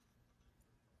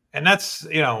 And that's,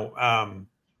 you know,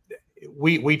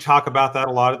 we talk about that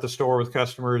a lot at the store with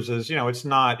customers is, you know, it's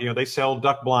not, you know, they sell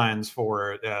duck blinds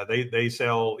for it. They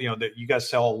sell, you know, that you guys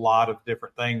sell a lot of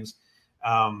different things.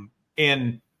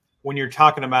 And when you're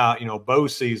talking about, you know, bow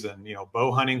season, you know,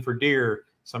 bow hunting for deer,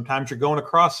 sometimes you're going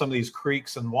across some of these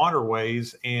creeks and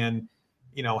waterways and,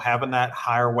 you know, having that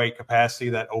higher weight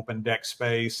capacity, that open deck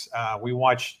space. We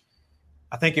watched,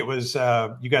 I think it was,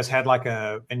 you guys had like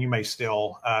and you may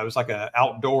still, it was like a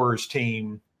outdoors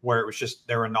team where it was just,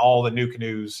 they're in all the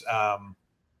Nucanoes,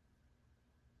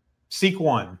 Seek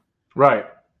One. Right.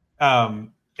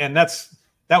 And that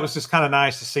was just kind of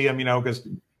nice to see them, you know, because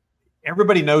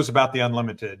everybody knows about the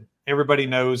unlimited. Everybody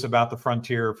knows about the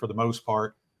Frontier for the most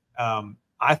part.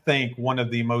 I think one of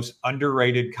the most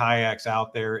underrated kayaks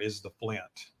out there is the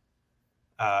Flint.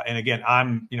 And again,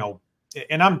 I'm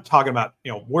talking about,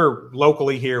 you know, we're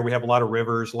locally here. We have a lot of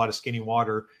rivers, a lot of skinny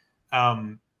water.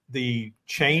 The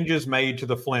changes made to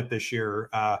the Flint this year,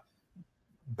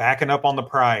 backing up on the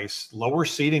price, lower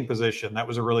seating position.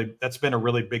 That's been a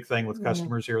really big thing with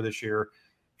customers here this year.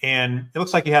 And it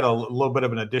looks like you had a little bit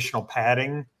of an additional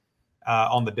padding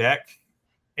on the deck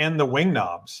and the wing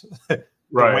knobs.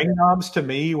 Right. The wing knobs to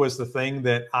me was the thing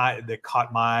that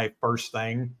caught my first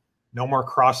thing. No more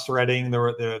cross threading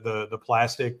the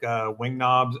plastic wing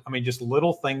knobs. I mean, just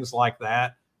little things like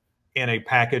that in a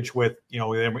package with, you know,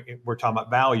 we're talking about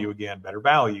value again, better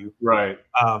value. Right.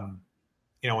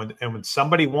 You know, and when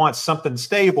somebody wants something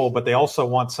stable, but they also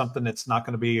want something that's not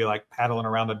going to be like paddling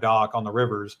around the dock on the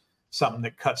rivers, something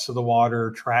that cuts to the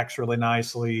water, tracks really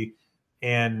nicely.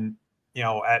 And, you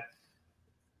know,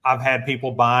 I've had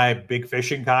people buy big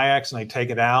fishing kayaks and they take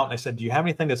it out and they said, do you have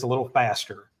anything that's a little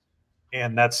faster?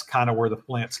 And that's kind of where the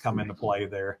Flints come into play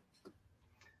there.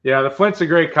 Yeah, the Flint's a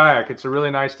great kayak. It's a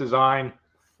really nice design.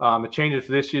 The changes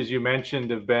this year, as you mentioned,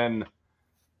 have been,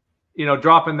 you know,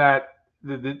 dropping that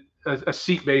a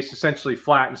seat base essentially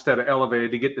flat instead of elevated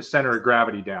to get the center of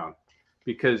gravity down.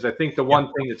 Because I think the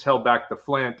one thing that's held back the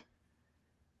Flint,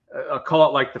 I'll call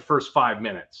it like the first 5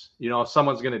 minutes. You know, if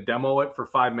someone's going to demo it for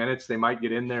 5 minutes, they might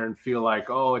get in there and feel like,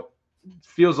 oh, it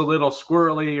feels a little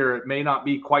squirrely or it may not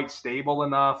be quite stable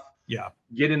enough. Yeah.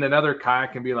 Get in another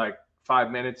kayak and be like 5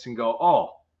 minutes and go,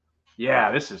 oh,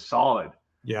 yeah, this is solid.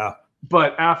 Yeah.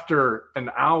 But after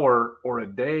an hour or a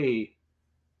day,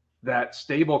 that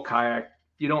stable kayak,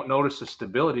 you don't notice the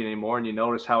stability anymore, and you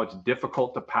notice how it's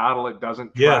difficult to paddle. It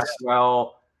doesn't track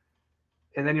well.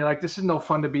 And then you're like, this is no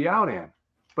fun to be out in.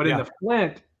 But in the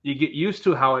Flint, you get used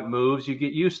to how it moves. You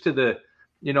get used to the,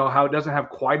 you know, how it doesn't have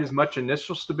quite as much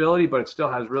initial stability, but it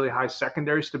still has really high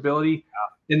secondary stability.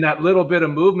 In that little bit of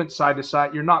movement side to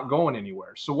side, you're not going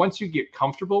anywhere. So once you get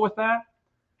comfortable with that,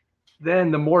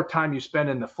 then the more time you spend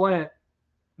in the Flint,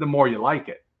 the more you like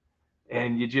it.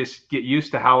 And you just get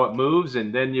used to how it moves.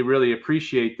 And then you really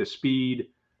appreciate the speed,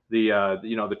 the,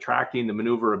 you know, the tracking, the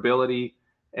maneuverability,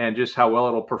 and just how well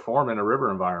it'll perform in a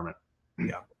river environment.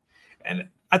 Yeah. And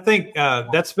I think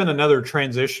that's been another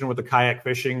transition with the kayak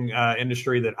fishing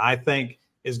industry that I think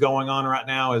is going on right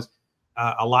now is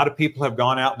a lot of people have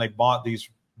gone out and they bought the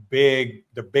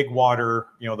big water,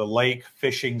 you know, the lake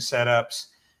fishing setups.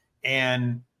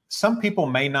 And some people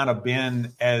may not have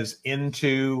been as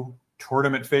into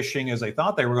tournament fishing as they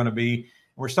thought they were going to be.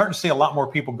 We're starting to see a lot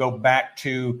more people go back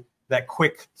to that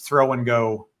quick throw and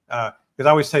go. Because I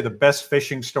always say the best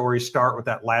fishing stories start with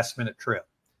that last minute trip.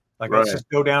 Like, let's just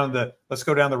go down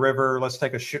the river. Let's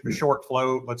take a short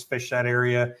float. Let's fish that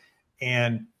area.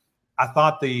 And I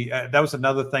thought that was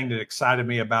another thing that excited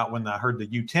me about when I heard the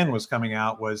U10 was coming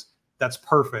out was that's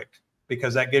perfect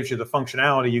because that gives you the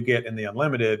functionality you get in the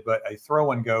unlimited, but a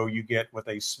throw and go you get with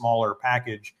a smaller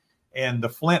package. And the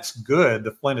Flint's good.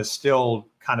 The Flint is still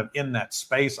kind of in that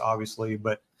space, obviously,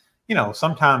 but you know,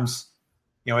 sometimes,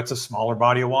 you know, it's a smaller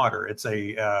body of water. It's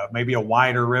a maybe a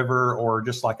wider river, or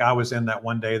just like I was in that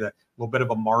one day, that little bit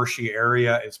of a marshy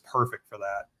area. It's perfect for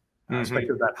that,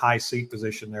 especially with that high seat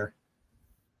position there.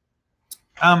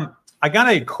 I got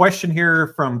a question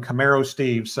here from Camaro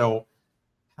Steve. So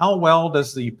How well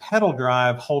does the pedal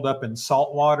drive hold up in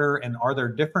salt water, and are there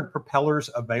different propellers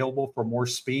available for more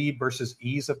speed versus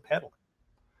ease of pedaling?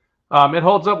 It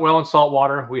holds up well in salt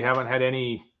water. We haven't had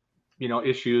any,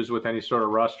 issues with any sort of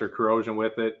rust or corrosion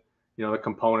with it. The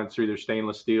components are either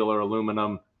stainless steel or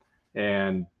aluminum,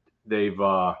 and they've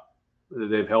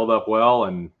held up well.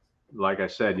 And like I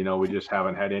said, we just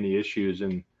haven't had any issues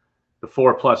in the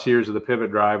 4+ years of the pivot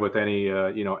drive with any,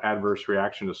 adverse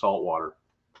reaction to salt water.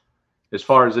 As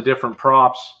far as the different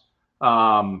props,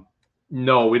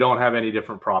 no, we don't have any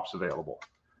different props available.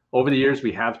 Over the years,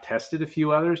 we have tested a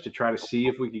few others to try to see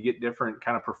if we could get different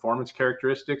kind of performance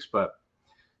characteristics, but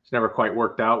it's never quite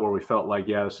worked out where we felt like,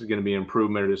 yeah, this is going to be an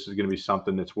improvement, or this is going to be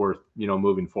something that's worth,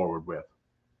 moving forward with.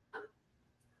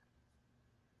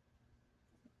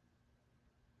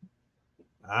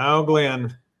 Oh,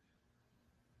 Glenn.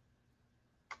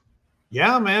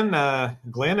 Yeah, man.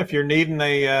 Glenn, if you're needing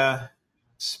a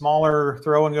smaller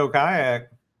throw and go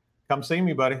kayak, come see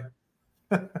me, buddy.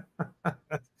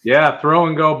 Yeah, throw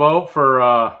and go boat for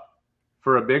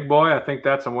a big boy. I think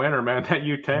that's a winner, man. That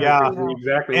U10 is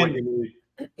exactly what you need.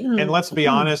 And let's be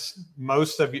honest,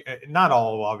 most of you, not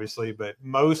all obviously, but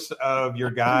most of your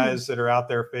guys that are out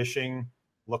there fishing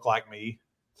look like me.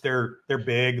 They're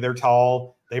big, they're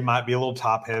tall, they might be a little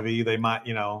top heavy, they might,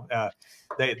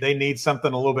 they need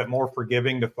something a little bit more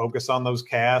forgiving to focus on those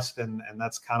casts, and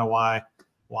that's kind of why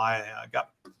I got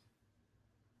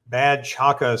Bad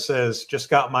Chaka says, just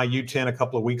got my U10 a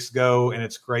couple of weeks ago, and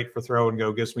it's great for throw and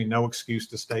go. Gives me no excuse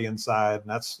to stay inside. And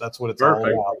that's what it's all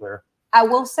about there. I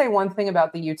will say one thing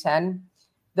about the U10.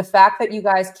 The fact that you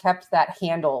guys kept that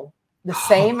handle the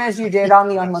same as you did on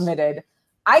the Unlimited,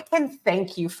 I can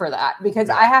thank you for that, because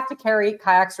I have to carry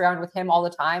kayaks around with him all the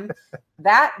time.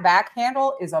 That back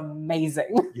handle is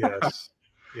amazing. Yes.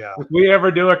 Yeah. If we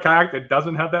ever do a kayak that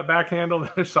doesn't have that back handle,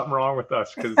 there's something wrong with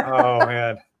us. Because oh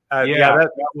man. That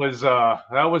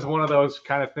was one of those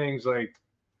kind of things. Like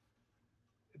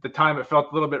at the time, it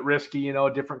felt a little bit risky,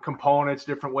 different components,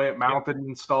 different way it mounted and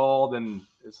installed, and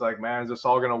it's like, man, is this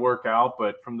all going to work out?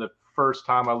 But from the first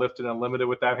time I lifted Unlimited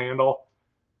with that handle,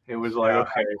 it was like,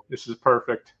 okay, this is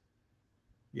perfect.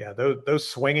 Yeah, those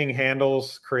swinging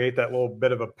handles create that little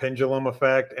bit of a pendulum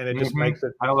effect, and it just makes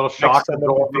it a little shock to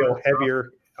feel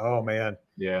heavier. Oh man,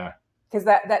 yeah. Because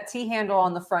that T handle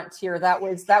on the front tier, that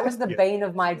was the bane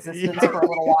of my existence for a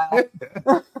little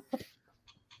while.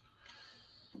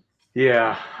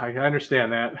 Yeah, I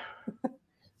understand that.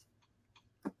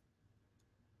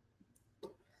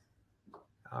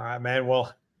 All right, man.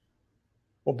 Well,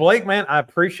 Blake, man, I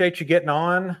appreciate you getting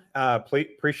on.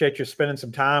 Appreciate you spending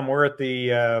some time. We're at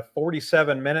the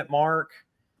 47-minute mark.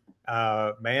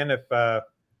 Man, if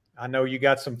I know you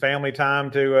got some family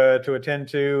time to attend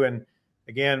to, and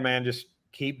again, man, just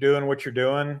keep doing what you're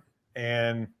doing,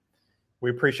 and we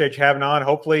appreciate you having on.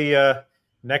 Hopefully,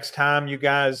 next time you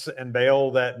guys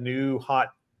unveil that new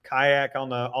hot kayak on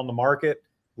the market,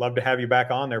 love to have you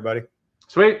back on there, buddy.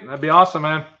 Sweet, that'd be awesome,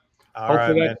 man.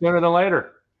 Hopefully right, that's sooner than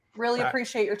later. Really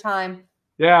appreciate your time.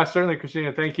 Yeah, certainly,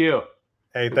 Christina. Thank you.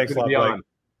 Hey, thanks a lot, Blake.